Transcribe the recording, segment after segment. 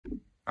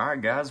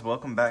Alright guys,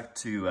 welcome back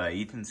to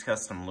Ethan's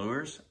Custom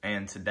Lures,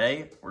 and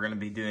today we're going to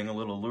be doing a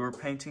little lure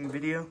painting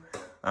video.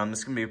 This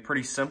is going to be a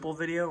pretty simple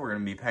video. We're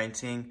going to be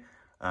painting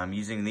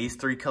using these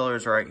three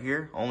colors right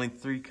here, only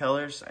three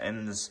colors,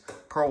 and this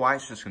pearl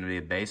white's just going to be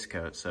a base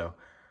coat. So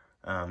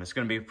it's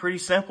going to be a pretty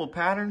simple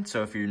pattern,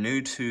 so if you're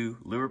new to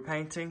lure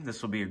painting,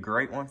 this will be a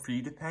great one for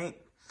you to paint.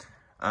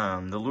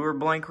 The lure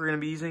blank we're going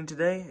to be using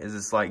today is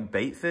this like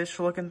bait fish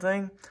looking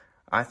thing.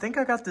 I think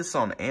I got this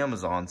on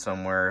Amazon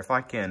somewhere. If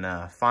I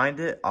can find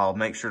it, I'll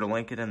make sure to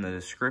link it in the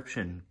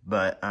description.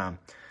 But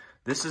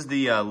this is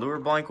the lure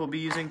blank we'll be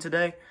using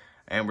today,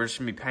 and we're just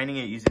going to be painting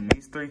it using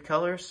these three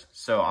colors.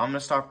 So I'm going to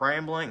stop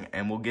rambling,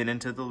 and we'll get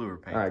into the lure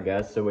painting. All right,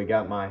 guys, so we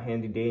got my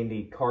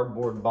handy-dandy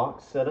cardboard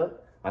box set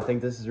up. I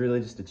think this is really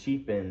just a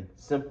cheap and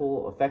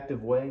simple,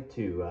 effective way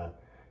to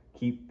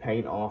keep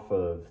paint off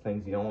of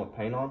things you don't want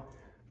paint on.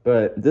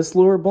 But this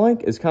lure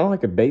blank is kind of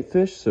like a bait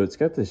fish, so it's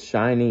got this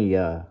shiny...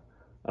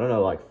 I don't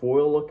know, like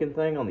foil looking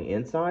thing on the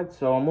inside.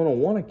 So I'm going to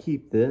want to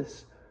keep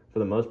this, for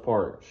the most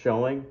part,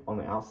 showing on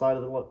the outside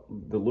of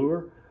the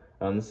lure.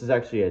 This is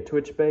actually a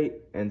twitch bait.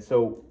 And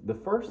so the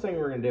first thing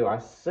we're going to do, I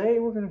say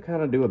we're going to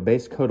kind of do a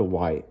base coat of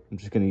white. I'm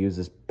just going to use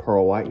this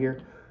pearl white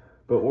here.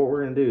 But what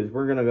we're going to do is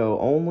we're going to go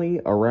only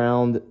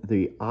around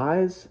the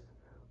eyes,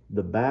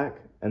 the back,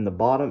 and the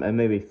bottom, and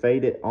maybe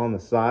fade it on the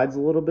sides a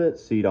little bit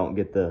so you don't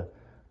get the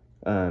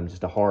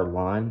just a hard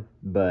line.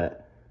 But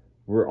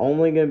we're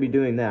only going to be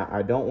doing that.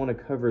 I don't want to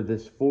cover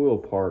this foil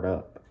part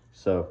up.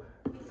 So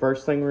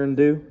first thing we're going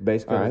to do,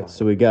 base coat. All right,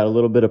 so we got a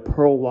little bit of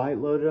pearl white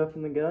loaded up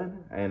in the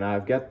gun, and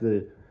I've got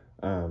the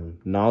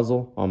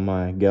nozzle on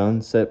my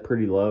gun set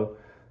pretty low.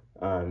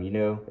 You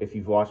know, if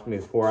you've watched me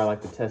before, I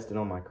like to test it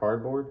on my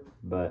cardboard.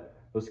 But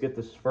let's get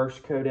this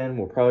first coat in.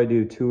 We'll probably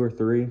do 2 or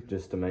 3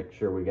 just to make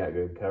sure we got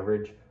good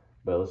coverage.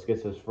 But let's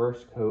get this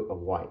first coat of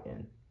white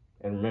in.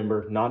 And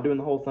remember, not doing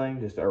the whole thing,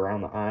 just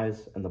around the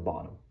eyes and the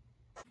bottom.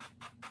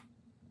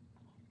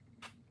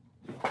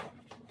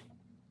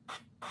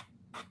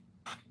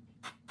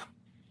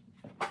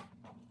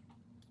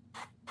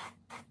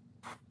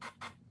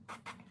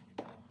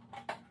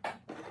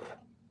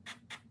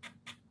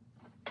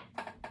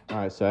 All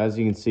right, so as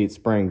you can see, it's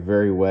spraying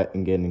very wet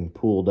and getting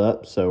pooled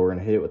up. So we're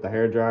gonna hit it with the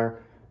hair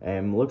dryer,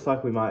 and looks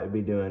like we might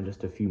be doing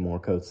just a few more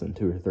coats than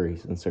 2 or 3,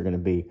 since they're gonna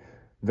be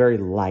very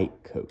light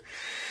coats.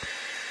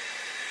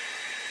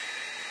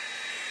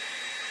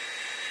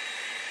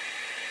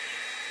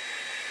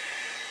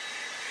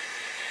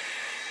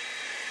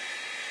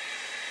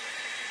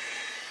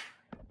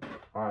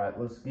 All right,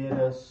 let's get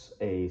us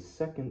a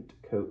second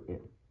coat in.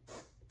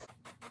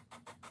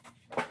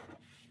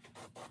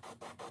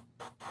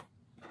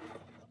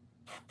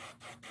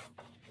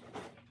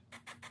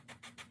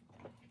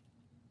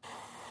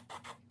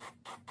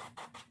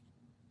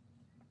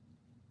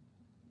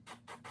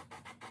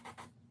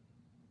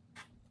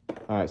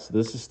 All right, so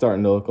this is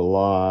starting to look a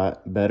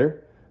lot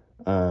better.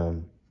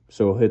 So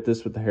we'll hit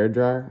this with the hair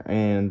dryer.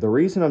 And the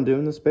reason I'm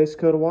doing this base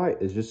coat of white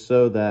is just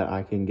so that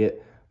I can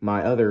get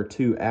my other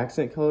 2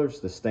 accent colors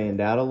to stand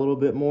out a little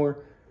bit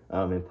more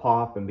and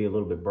pop and be a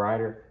little bit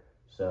brighter.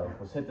 So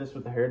let's hit this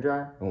with the hair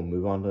dryer, and we'll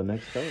move on to the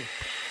next color.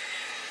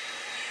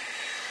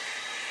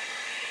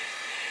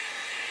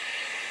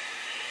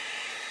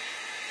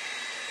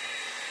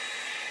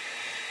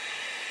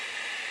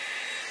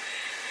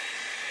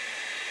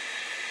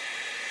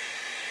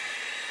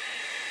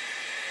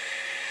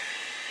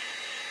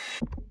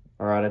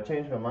 All right, I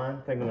changed my mind.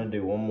 I think I'm gonna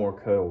do 1 more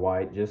coat of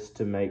white just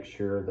to make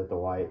sure that the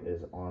white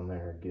is on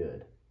there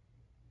good.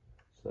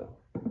 So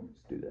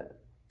let's do that.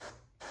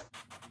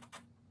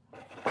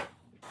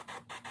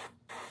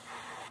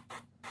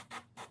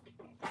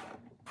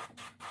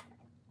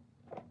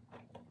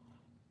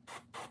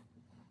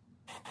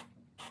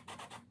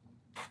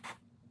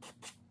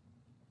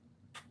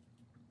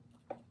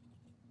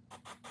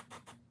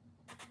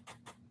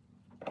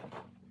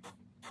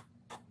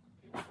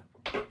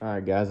 All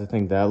right, guys, I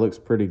think that looks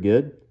pretty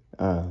good.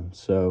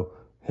 So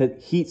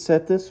heat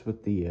set this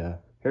with the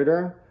hair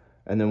dryer,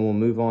 and then we'll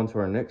move on to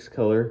our next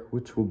color,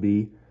 which will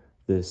be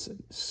this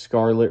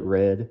scarlet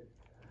red.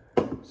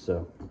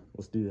 So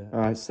let's do that. All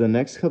right, so the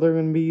next color we're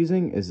going to be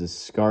using is this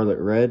scarlet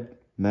red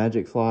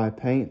Magic Fly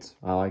paints.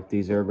 I like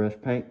these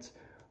airbrush paints.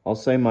 I'll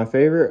say my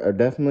favorite are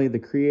definitely the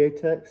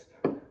Createx,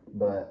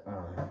 but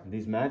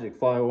these Magic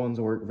Fly ones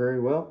work very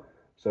well.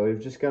 So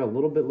we've just got a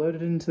little bit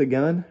loaded into the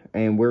gun,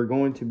 and we're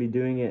going to be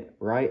doing it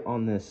right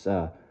on this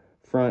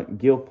front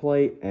gill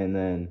plate, and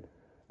then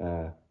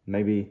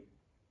maybe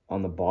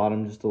on the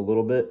bottom just a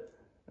little bit.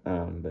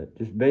 But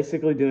just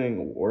basically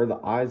doing where the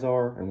eyes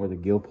are and where the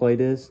gill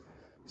plate is.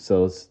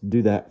 So let's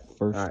do that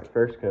first. All right,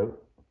 first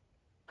coat.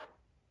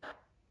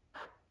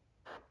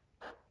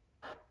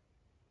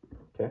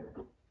 Okay.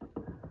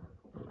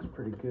 Looks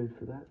pretty good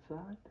for that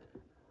side.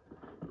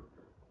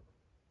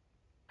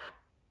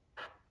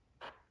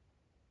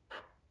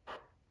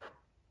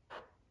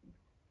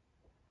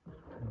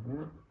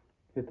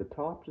 Hit the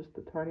top just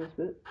the tiniest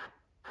bit,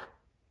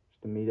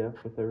 just to meet up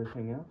with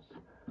everything else.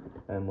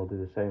 And we'll do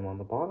the same on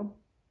the bottom.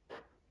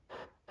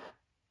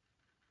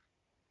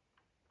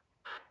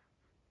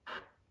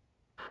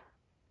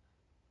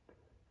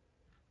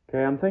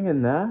 Okay, I'm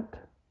thinking that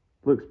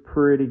looks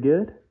pretty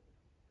good.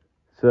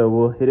 So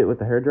we'll hit it with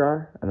the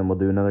hairdryer and then we'll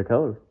do another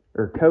color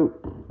or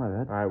coat. My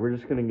bad. All right, we're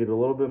just gonna get a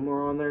little bit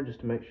more on there just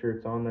to make sure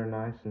it's on there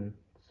nice and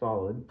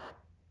solid.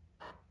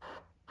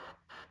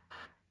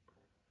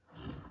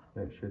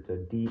 Make sure it's a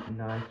deep,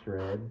 nice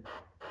red.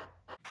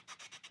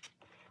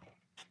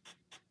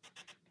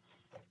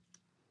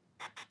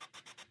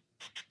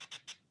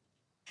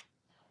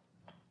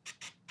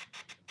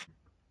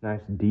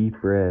 Nice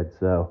deep red.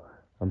 So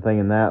I'm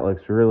thinking that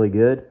looks really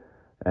good.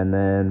 And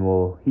then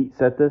we'll heat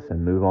set this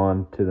and move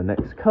on to the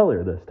next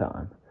color this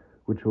time,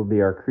 which will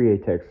be our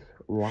Createx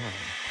Lime.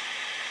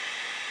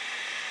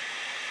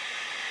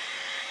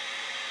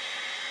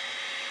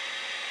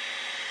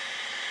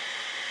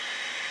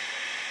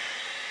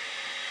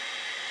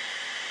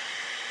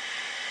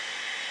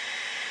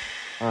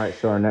 All right,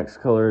 so our next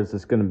color is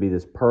just going to be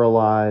this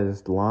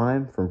Pearlized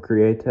Lime from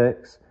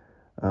Createx.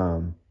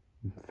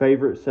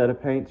 Favorite set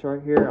of paints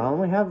right here. I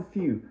only have a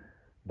few,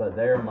 but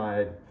they're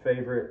my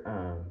favorite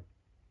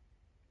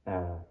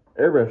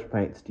airbrush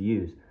paints to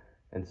use.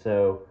 And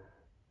so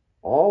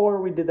all where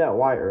we did that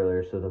white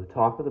earlier, so the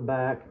top of the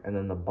back and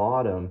then the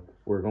bottom,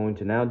 we're going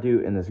to now do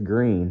in this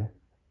green,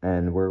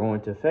 and we're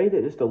going to fade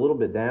it just a little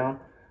bit down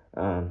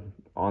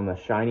on the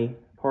shiny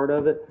part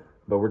of it,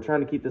 but we're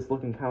trying to keep this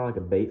looking kind of like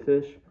a bait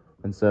fish.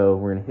 And so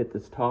we're going to hit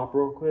this top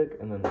real quick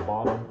and then the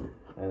bottom,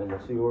 and then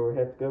we'll see where we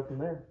have to go from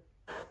there.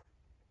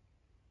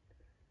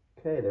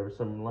 Okay, there was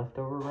some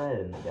leftover red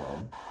in the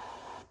gun.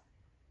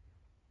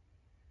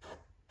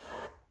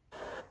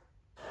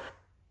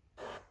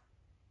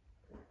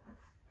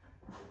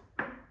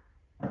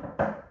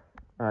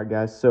 Alright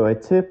guys, so a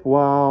tip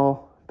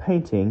while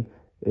painting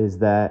is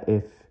that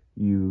if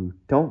you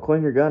don't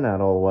clean your gun out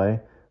all the way,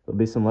 there'll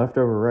be some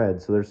leftover red.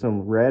 So there's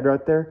some red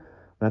right there.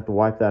 I have to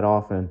wipe that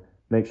off and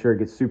make sure it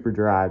gets super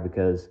dry,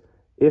 because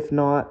if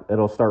not,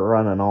 it'll start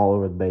running all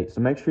over the bait. So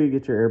make sure you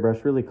get your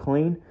airbrush really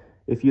clean.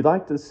 If you'd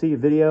like to see a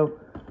video,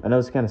 I know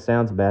this kind of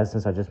sounds bad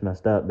since I just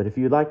messed up, but if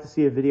you'd like to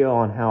see a video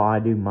on how I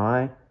do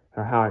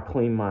how I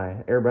clean my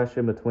airbrush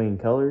in between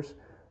colors,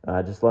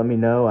 just let me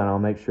know and I'll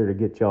make sure to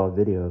get y'all a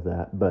video of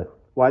that. But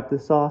wipe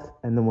this off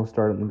and then we'll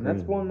start on the green.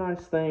 That's one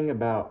nice thing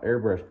about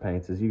airbrush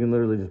paints is you can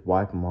literally just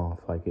wipe them off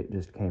like it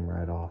just came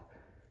right off.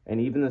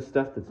 And even the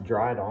stuff that's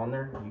dried on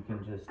there, you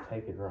can just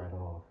take it right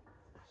off.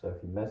 So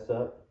if you mess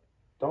up,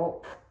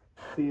 don't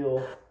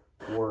feel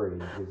worried,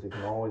 because it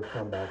can always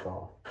come back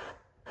off.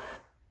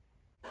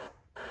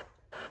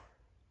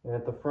 And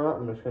at the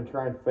front, I'm just going to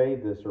try and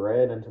fade this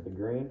red into the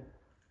green,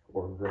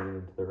 or green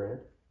into the red,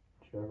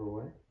 whichever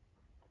way.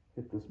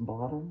 Hit this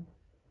bottom.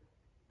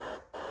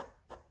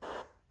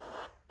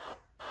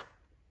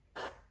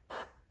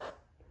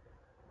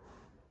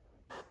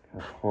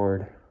 Kind of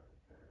hard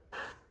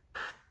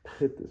to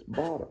hit this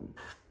bottom.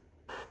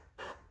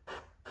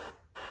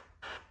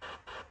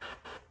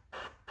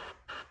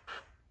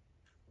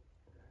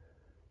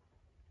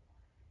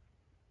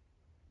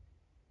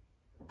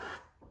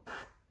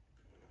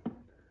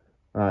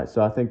 All right,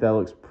 so I think that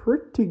looks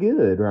pretty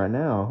good right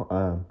now.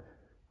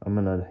 I'm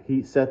gonna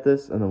heat set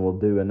this and then we'll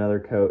do another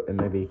coat and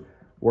maybe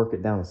work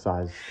it down the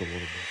sides just a little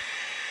bit.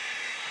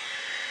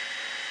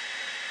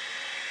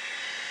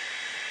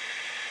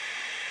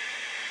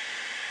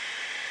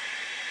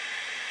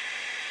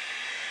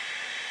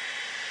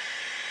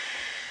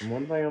 And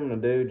one thing I'm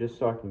gonna do, just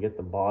so I can get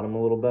the bottom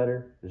a little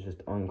better, is just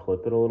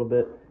unclip it a little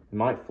bit. It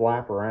might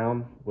flap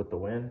around with the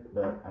wind,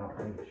 but I don't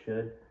think it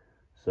should.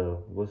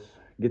 So let's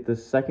get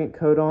this second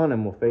coat on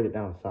and we'll fade it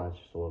down the sides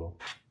just a little.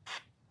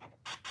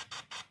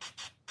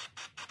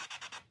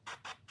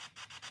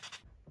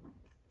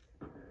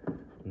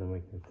 And then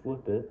we can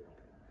flip it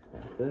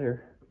right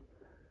there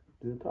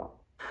to the top.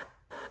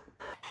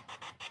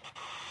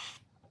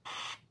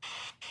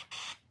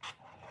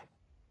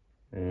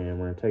 And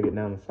we're gonna take it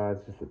down the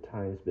sides just the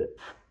tiniest bit.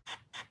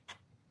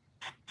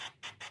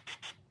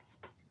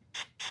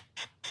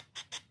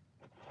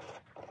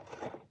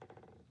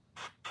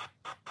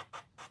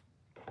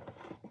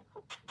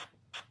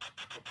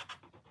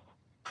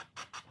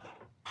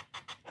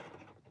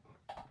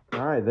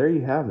 All right, there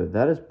you have it.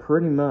 That is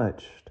pretty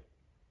much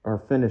our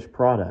finished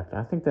product.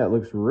 I think that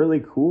looks really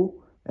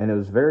cool, and it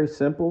was very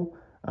simple.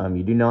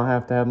 You do not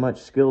have to have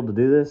much skill to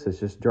do this. It's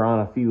just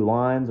drawing a few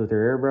lines with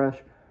your airbrush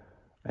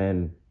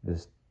and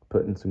just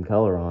putting some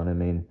color on. I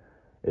mean,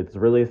 it's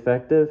really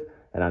effective,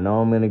 and I know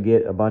I'm going to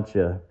get a bunch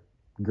of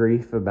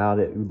grief about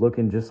it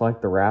looking just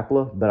like the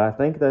Rapala, but I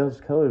think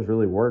those colors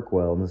really work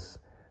well, and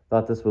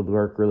thought this would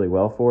work really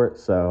well for it.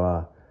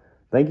 So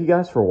thank you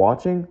guys for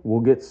watching.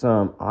 We'll get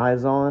some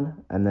eyes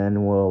on, and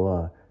then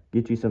we'll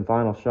get you some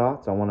final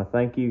shots. I want to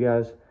thank you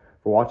guys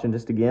for watching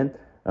just again.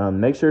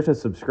 Make sure to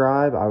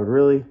subscribe. It would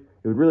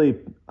really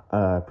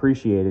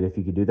appreciate it if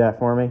you could do that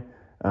for me.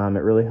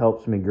 It really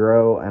helps me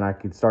grow, and I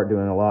could start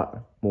doing a lot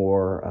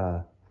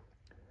more,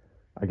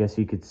 I guess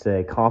you could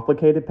say,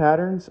 complicated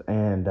patterns.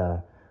 And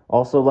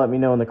also let me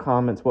know in the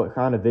comments what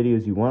kind of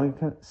videos you want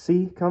to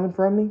see coming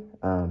from me.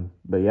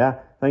 But yeah,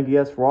 thank you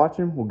guys for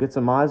watching. We'll get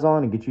some eyes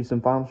on and get you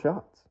some final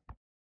shots.